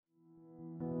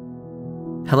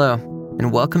Hello,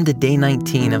 and welcome to Day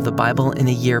 19 of the Bible in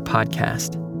a Year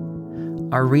podcast.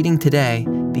 Our reading today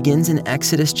begins in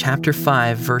Exodus chapter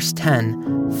 5, verse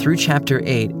 10 through chapter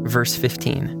 8, verse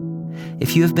 15.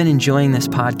 If you have been enjoying this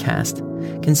podcast,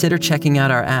 consider checking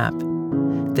out our app.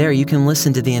 There you can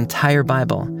listen to the entire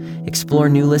Bible, explore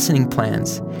new listening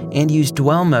plans, and use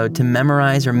dwell mode to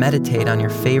memorize or meditate on your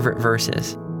favorite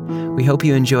verses. We hope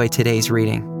you enjoy today's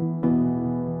reading.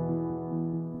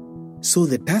 So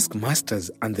the taskmasters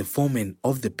and the foremen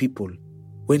of the people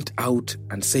went out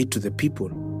and said to the people,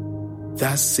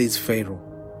 "Thus says Pharaoh,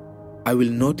 I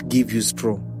will not give you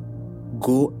straw.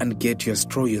 Go and get your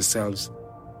straw yourselves,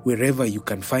 wherever you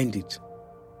can find it.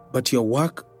 But your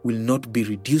work will not be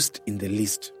reduced in the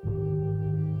least."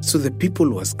 So the people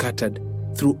were scattered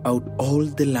throughout all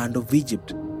the land of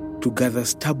Egypt to gather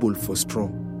stubble for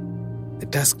straw. The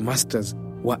taskmasters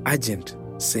were urgent,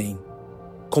 saying,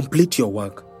 "Complete your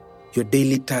work, your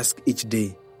daily task each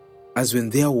day, as when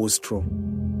there was straw."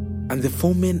 And the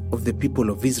foremen of the people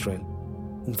of Israel,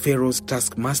 whom Pharaoh's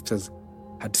taskmasters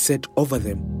had set over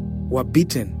them, were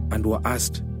beaten and were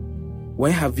asked, "Why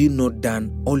have you not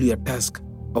done all your task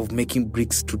of making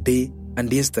bricks today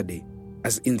and yesterday,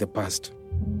 as in the past?"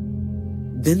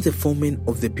 Then the foremen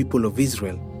of the people of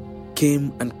Israel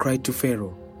came and cried to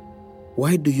Pharaoh,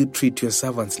 "Why do you treat your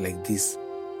servants like this?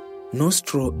 No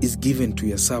straw is given to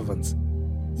your servants.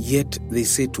 Yet they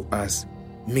say to us,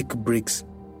 'Make bricks,'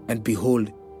 and behold,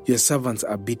 your servants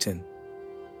are beaten.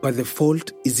 But the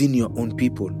fault is in your own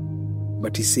people."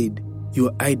 But he said, "You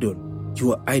are idle,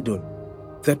 you are idle.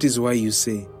 That is why you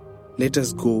say, 'Let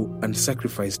us go and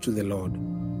sacrifice to the Lord.'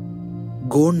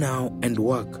 Go now and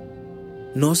work.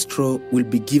 No straw will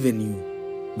be given you,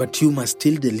 but you must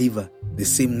still deliver the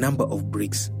same number of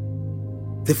bricks."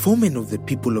 The foremen of the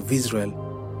people of Israel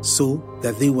saw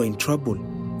that they were in trouble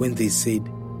when they said,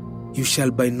 "You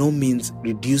shall by no means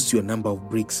reduce your number of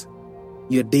bricks,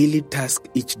 your daily task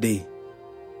each day."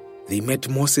 They met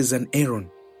Moses and Aaron,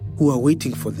 who were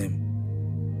waiting for them,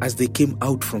 as they came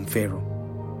out from Pharaoh.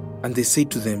 And they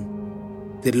said to them,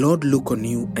 "The Lord look on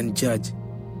you and judge,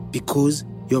 because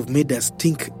you have made us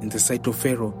stink in the sight of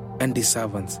Pharaoh and his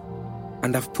servants,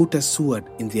 and have put a sword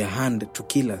in their hand to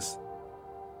kill us."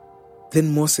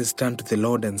 Then Moses turned to the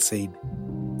Lord and said,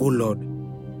 "O Lord,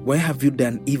 why have you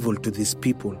done evil to these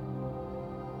people?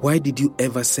 Why did you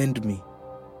ever send me?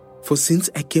 For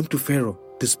since I came to Pharaoh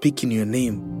to speak in your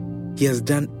name, he has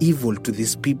done evil to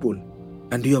these people,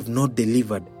 and you have not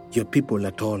delivered your people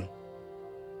at all."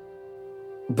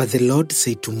 But the Lord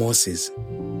said to Moses,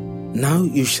 "Now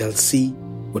you shall see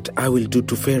what I will do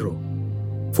to Pharaoh,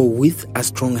 for with a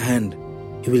strong hand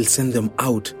he will send them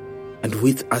out, and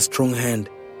with a strong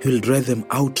hand he will drive them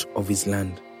out of his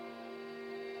land."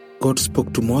 God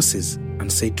spoke to Moses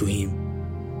and said to him,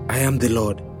 "I am the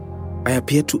Lord. I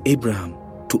appeared to Abraham,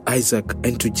 to Isaac,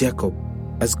 and to Jacob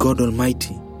as God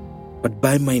Almighty, but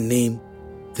by my name,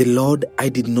 the Lord, I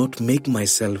did not make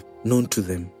myself known to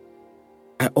them.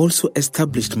 I also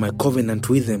established my covenant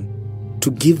with them to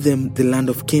give them the land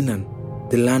of Canaan,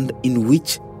 the land in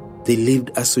which they lived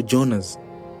as sojourners.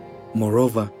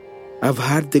 Moreover, I've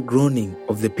heard the groaning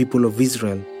of the people of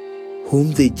Israel,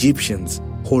 whom the Egyptians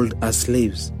hold as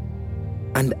slaves,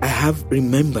 and I have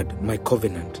remembered my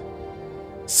covenant.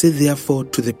 Say therefore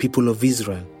to the people of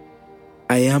Israel,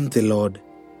 I am the Lord,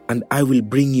 and I will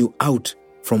bring you out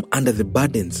from under the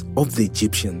burdens of the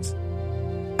Egyptians,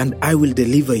 and I will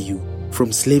deliver you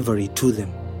from slavery to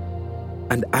them,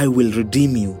 and I will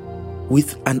redeem you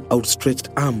with an outstretched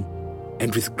arm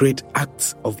and with great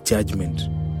acts of judgment.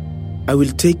 I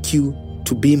will take you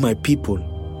to be my people,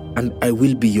 and I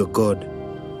will be your God,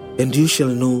 and you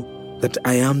shall know that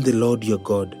I am the Lord your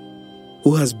God,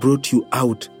 who has brought you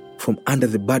out from under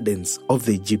the burdens of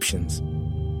the Egyptians.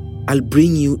 I'll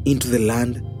bring you into the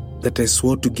land that I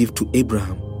swore to give to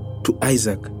Abraham, to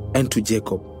Isaac, and to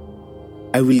Jacob.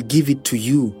 I will give it to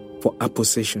you for a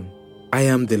possession. I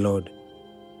am the Lord."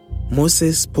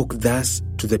 Moses spoke thus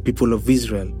to the people of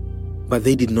Israel, but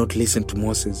they did not listen to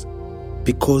Moses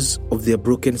because of their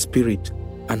broken spirit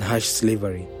and harsh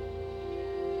slavery.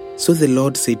 So the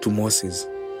Lord said to Moses,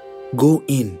 "Go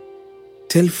in,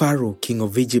 tell Pharaoh, king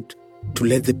of Egypt, to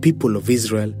let the people of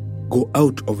Israel go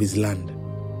out of his land."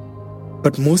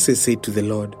 But Moses said to the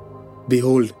Lord,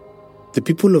 "Behold, the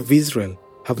people of Israel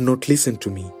have not listened to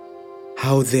me.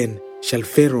 How then shall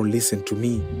Pharaoh listen to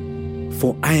me?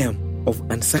 For I am of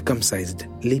uncircumcised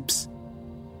lips."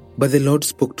 But the Lord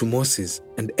spoke to Moses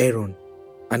and Aaron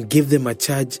and gave them a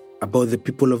charge about the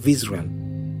people of Israel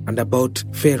and about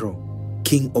Pharaoh,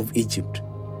 king of Egypt,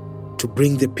 to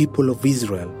bring the people of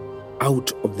Israel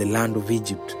out of the land of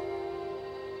Egypt.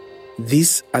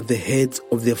 These are the heads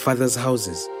of their fathers'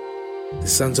 houses, the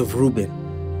sons of Reuben,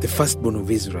 the firstborn of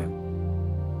Israel: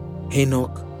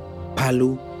 Henoch,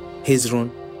 Palu, Hezron,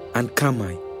 and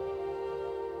Carmi.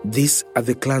 These are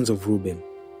the clans of Reuben.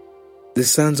 The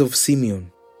sons of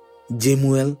Simeon: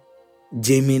 Jemuel,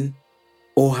 Jamin,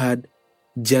 Ohad,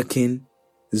 Jachin,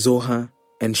 Zohar,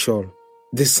 and Shaul,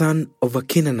 the son of a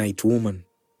Canaanite woman.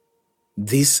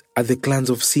 These are the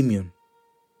clans of Simeon.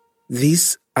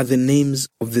 These are the names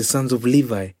of the sons of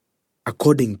Levi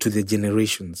according to their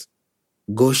generations: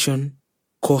 Gershon,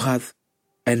 Kohath,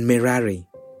 and Merari.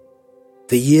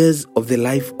 The years of the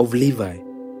life of Levi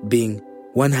being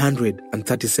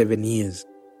 137 years.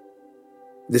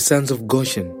 The sons of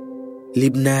Gershon: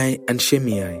 Libni and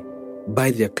Shimei,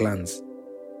 by their clans.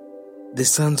 The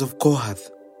sons of Kohath: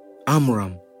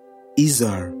 Amram,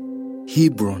 Izhar,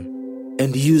 Hebron,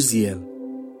 and Uziel.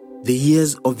 The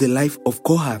years of the life of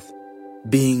Kohath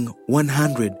being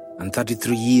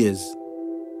 133 years.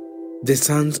 The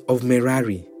sons of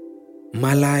Merari: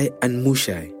 Malai and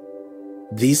Mushai.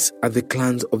 These are the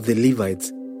clans of the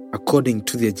Levites according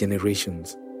to their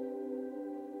generations.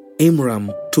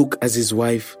 Amram took as his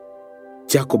wife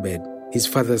Jochebed, his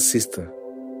father's sister,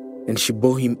 and she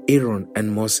bore him Aaron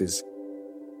and Moses.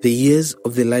 The years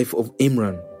of the life of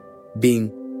Amram being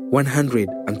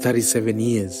 137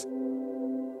 years.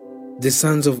 The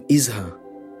sons of Izhar: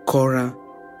 Korah,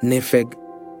 Nepheg,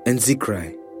 and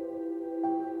Zikri.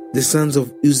 The sons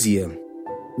of Uziel: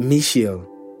 Mishael,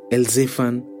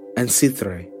 Elzaphan, and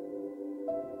Sithri.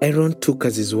 Aaron took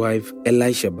as his wife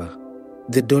Elisheba,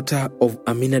 the daughter of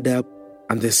Aminadab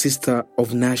and the sister of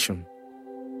Nashon,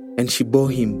 and she bore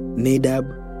him Nadab,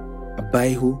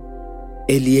 Abihu,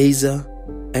 Eleazar,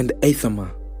 and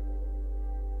Ithamar.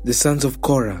 The sons of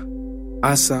Korah: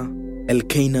 Asa,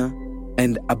 Elkanah,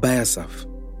 and Abiasaph.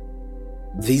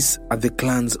 These are the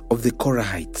clans of the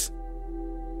Korahites.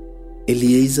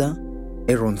 Eleazar,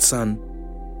 Aaron's son,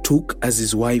 took as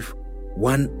his wife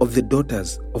one of the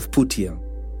daughters of Putiel,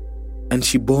 and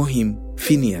she bore him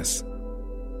Phinehas.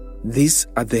 These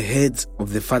are the heads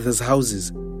of the fathers'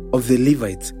 houses of the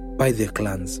Levites by their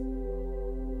clans.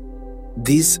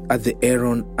 These are the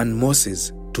Aaron and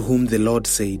Moses to whom the Lord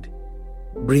said,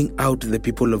 "Bring out the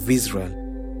people of Israel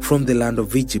from the land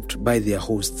of Egypt by their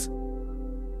hosts."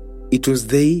 It was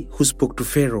they who spoke to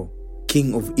Pharaoh,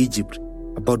 king of Egypt,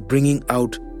 about bringing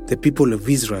out the people of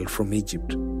Israel from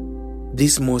Egypt.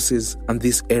 This Moses and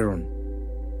this Aaron.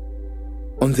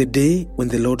 On the day when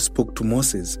the Lord spoke to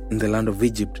Moses in the land of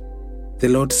Egypt, the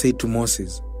Lord said to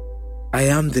Moses, "I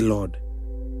am the Lord.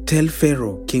 Tell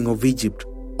Pharaoh, king of Egypt,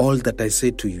 all that I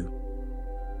say to you."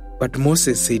 But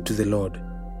Moses said to the Lord,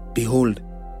 "Behold,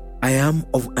 I am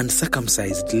of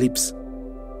uncircumcised lips.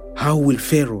 How will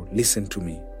Pharaoh listen to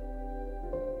me?"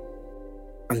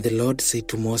 And the Lord said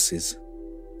to Moses,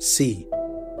 "See,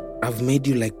 I've made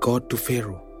you like God to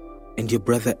Pharaoh, and your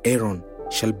brother Aaron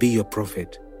shall be your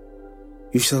prophet.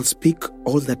 You shall speak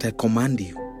all that I command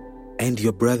you, and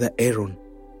your brother Aaron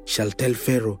shall tell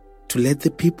Pharaoh to let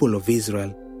the people of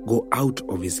Israel go out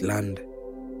of his land.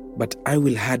 But I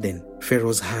will harden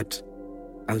Pharaoh's heart,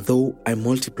 and though I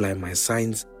multiply my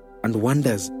signs and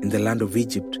wonders in the land of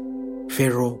Egypt,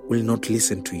 Pharaoh will not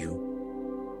listen to you.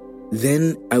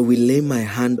 Then I will lay my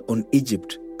hand on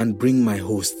Egypt and bring my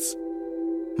hosts,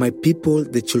 my people,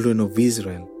 the children of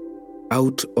Israel,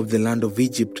 out of the land of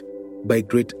Egypt by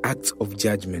great acts of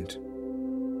judgment.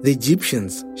 The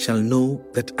Egyptians shall know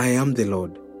that I am the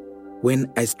Lord, when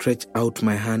I stretch out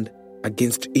my hand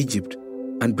against Egypt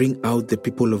and bring out the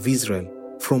people of Israel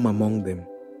from among them."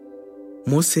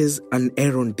 Moses and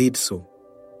Aaron did so.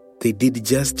 They did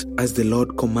just as the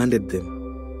Lord commanded them.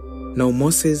 Now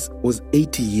Moses was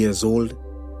 80 years old,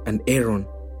 and Aaron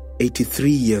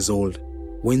 83 years old,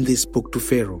 when they spoke to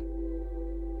Pharaoh.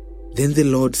 Then the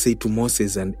Lord said to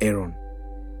Moses and Aaron,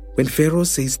 "When Pharaoh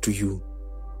says to you,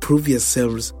 'Prove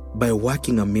yourselves by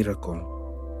working a miracle,'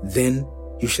 then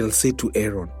you shall say to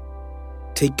Aaron,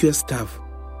 'Take your staff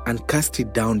and cast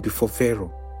it down before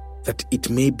Pharaoh, that it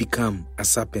may become a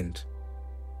serpent.'"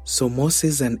 So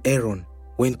Moses and Aaron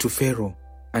went to Pharaoh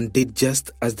and did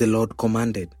just as the Lord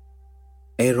commanded.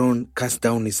 Aaron cast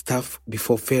down his staff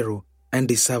before Pharaoh and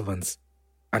his servants,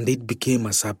 and it became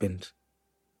a serpent.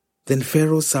 Then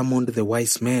Pharaoh summoned the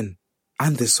wise men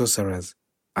and the sorcerers,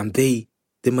 and they,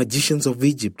 the magicians of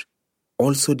Egypt,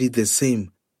 also did the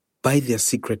same by their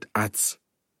secret arts.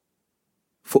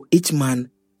 For each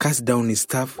man cast down his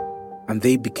staff, and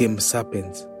they became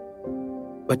serpents.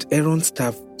 But Aaron's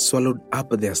staff swallowed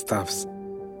up their staffs.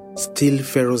 Still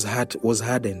Pharaoh's heart was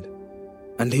hardened,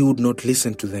 and he would not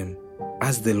listen to them,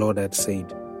 as the Lord had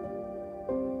said.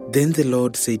 Then the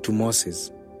Lord said to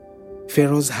Moses,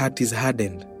 Pharaoh's heart is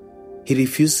hardened. He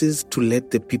refuses to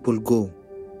let the people go.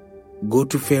 Go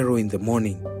to Pharaoh in the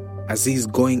morning as he is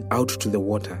going out to the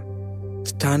water.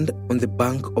 Stand on the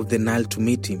bank of the Nile to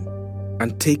meet him,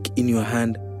 and take in your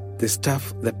hand the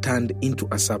staff that turned into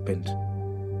a serpent.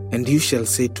 And you shall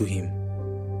say to him,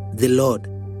 The Lord,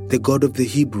 the God of the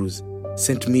Hebrews,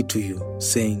 sent me to you,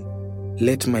 saying,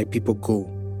 Let my people go,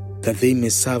 that they may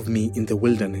serve me in the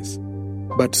wilderness.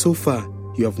 But so far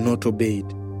you have not obeyed.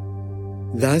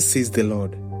 Thus says the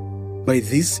Lord, By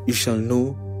this you shall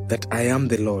know that I am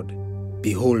the Lord.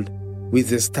 Behold, with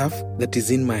the staff that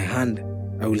is in my hand,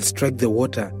 I will strike the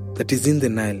water that is in the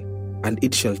Nile, and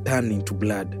it shall turn into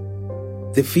blood.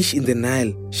 The fish in the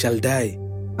Nile shall die,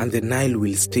 and the Nile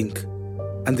will stink,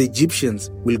 and the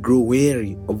Egyptians will grow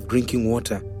weary of drinking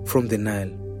water from the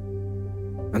Nile.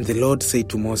 And the Lord said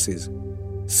to Moses,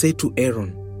 Say to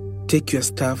Aaron, Take your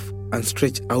staff and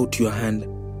stretch out your hand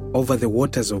over the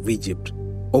waters of Egypt,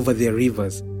 over their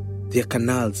rivers, their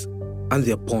canals, and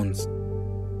their ponds,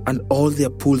 and all their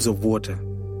pools of water,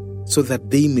 so that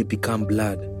they may become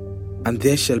blood, and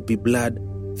there shall be blood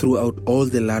throughout all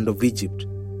the land of Egypt,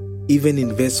 even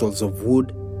in vessels of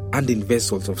wood and in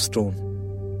vessels of stone.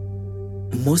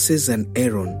 Moses and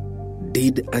Aaron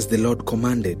did as the Lord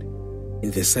commanded.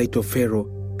 In the sight of Pharaoh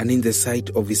and in the sight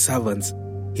of his servants,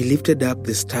 he lifted up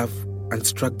the staff and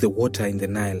struck the water in the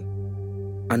Nile.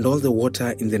 And all the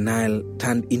water in the Nile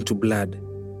turned into blood,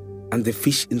 and the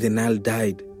fish in the Nile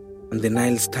died, and the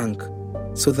Nile stank,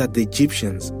 so that the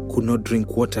Egyptians could not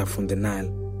drink water from the Nile.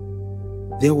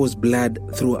 There was blood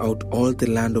throughout all the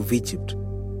land of Egypt,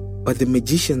 but the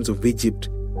magicians of Egypt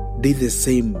did the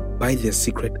same by their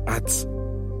secret arts.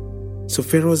 So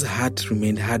Pharaoh's heart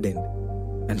remained hardened,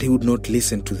 and he would not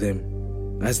listen to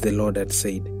them, as the Lord had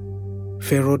said.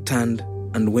 Pharaoh turned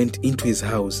and went into his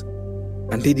house,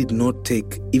 and he did not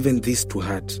take even this to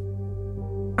heart.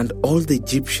 And all the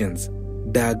Egyptians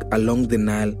dug along the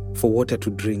Nile for water to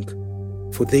drink,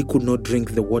 for they could not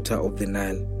drink the water of the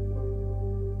Nile.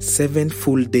 7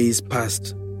 full days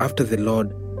passed after the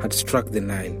Lord had struck the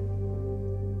Nile.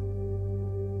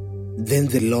 Then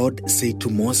the Lord said to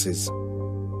Moses,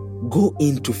 Go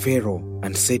in to Pharaoh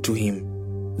and say to him,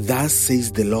 Thus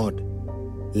says the Lord,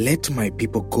 Let my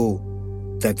people go,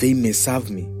 that they may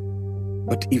serve me.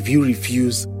 But if you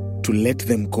refuse to let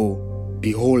them go,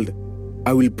 behold,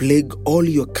 I will plague all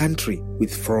your country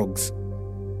with frogs.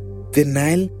 The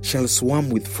Nile shall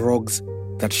swarm with frogs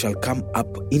that shall come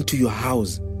up into your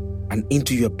house, and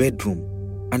into your bedroom,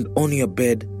 and on your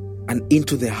bed, and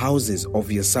into the houses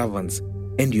of your servants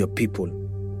and your people,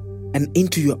 and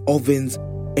into your ovens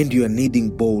and your kneading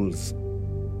bowls.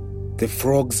 The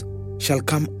frogs shall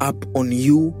come up on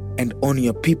you and on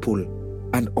your people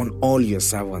and on all your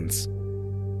servants.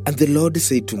 And the Lord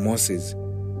said to Moses,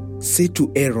 Say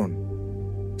to Aaron,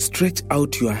 Stretch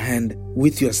out your hand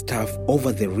with your staff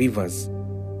over the rivers,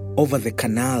 over the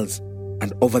canals,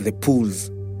 and over the pools,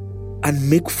 and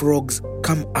make frogs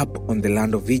come up on the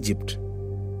land of Egypt.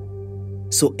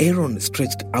 So Aaron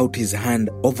stretched out his hand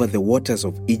over the waters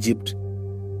of Egypt,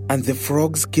 and the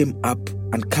frogs came up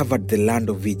and covered the land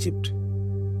of Egypt.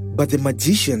 But the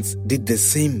magicians did the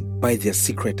same by their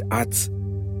secret arts,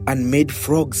 and made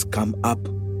frogs come up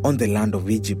on the land of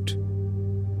Egypt.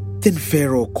 Then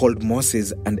Pharaoh called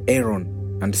Moses and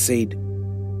Aaron and said,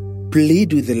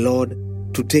 Plead with the Lord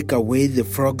to take away the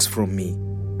frogs from me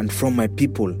and from my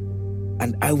people,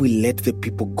 and I will let the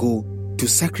people go to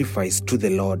sacrifice to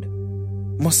the Lord.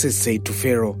 Moses said to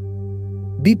Pharaoh,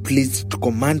 Be pleased to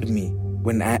command me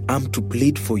when I am to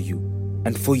plead for you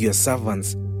and for your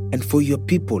servants and for your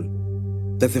people,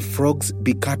 that the frogs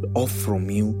be cut off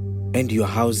from you and your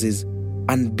houses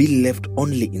and be left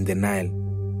only in the Nile.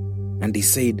 And he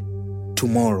said,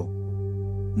 Tomorrow.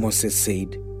 Moses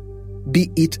said,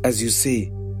 Be it as you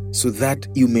say, so that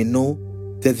you may know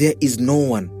that there is no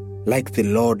one like the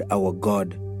Lord our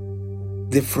God.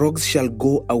 The frogs shall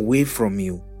go away from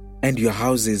you, and your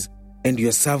houses, and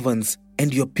your servants,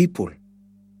 and your people.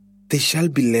 They shall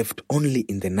be left only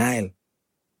in the Nile.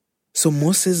 So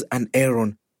Moses and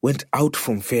Aaron went out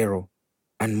from Pharaoh,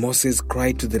 and Moses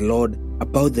cried to the Lord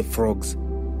about the frogs,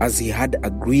 as he had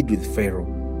agreed with Pharaoh.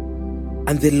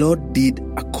 And the Lord did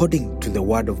according to the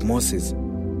word of Moses.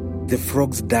 The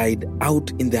frogs died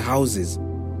out in the houses,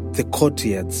 the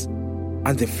courtyards,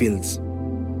 and the fields,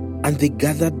 and they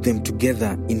gathered them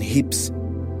together in heaps,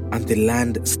 and the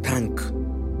land stank.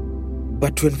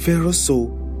 But when Pharaoh saw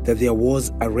that there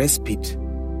was a respite,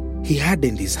 he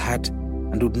hardened his heart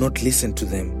and would not listen to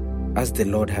them, as the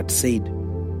Lord had said.